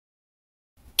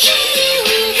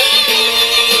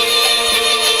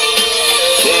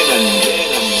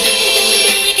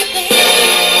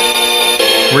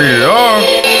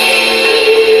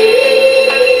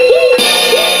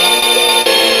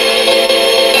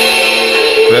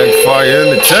Backfire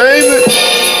Entertainment.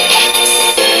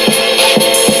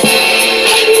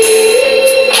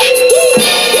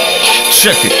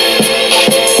 Check it.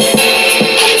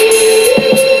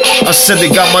 I said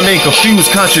they got my name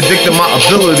confused, contradicting my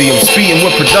ability. I'm speeding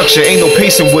with production, ain't no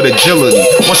pacing with agility.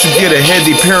 Once you get ahead,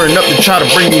 they pairing up to try to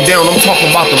bring you down. I'm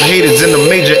talking about them haters in the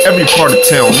major, every part of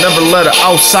town. Never let an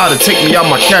outsider take me out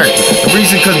my character. The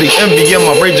reason cause they envy and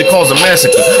my rage cause a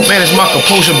massacre. Manage my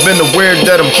composure, been aware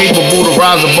that I'm capable to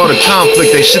rise above the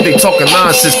conflict. They shit they talking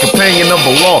nonsense, companion of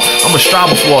a law. I'ma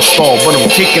strive before I stall, but I'm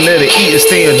kicking at the eat and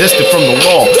staying distant from the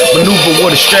wall. Maneuver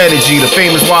with a strategy, the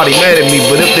fame is why they mad at me.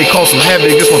 But if they cause some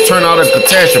havoc, it's gonna turn out a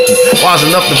catastrophe. Wise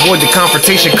enough to avoid the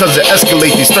confrontation cause it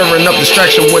escalate. They stirring up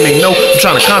distraction when they know I'm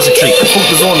trying to concentrate.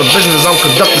 Focus on the business I'm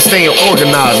conducting, staying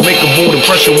organized. Make a bold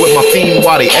impression with my theme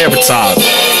while they advertise.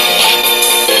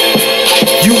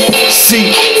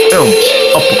 UCM,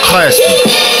 upperclassmen.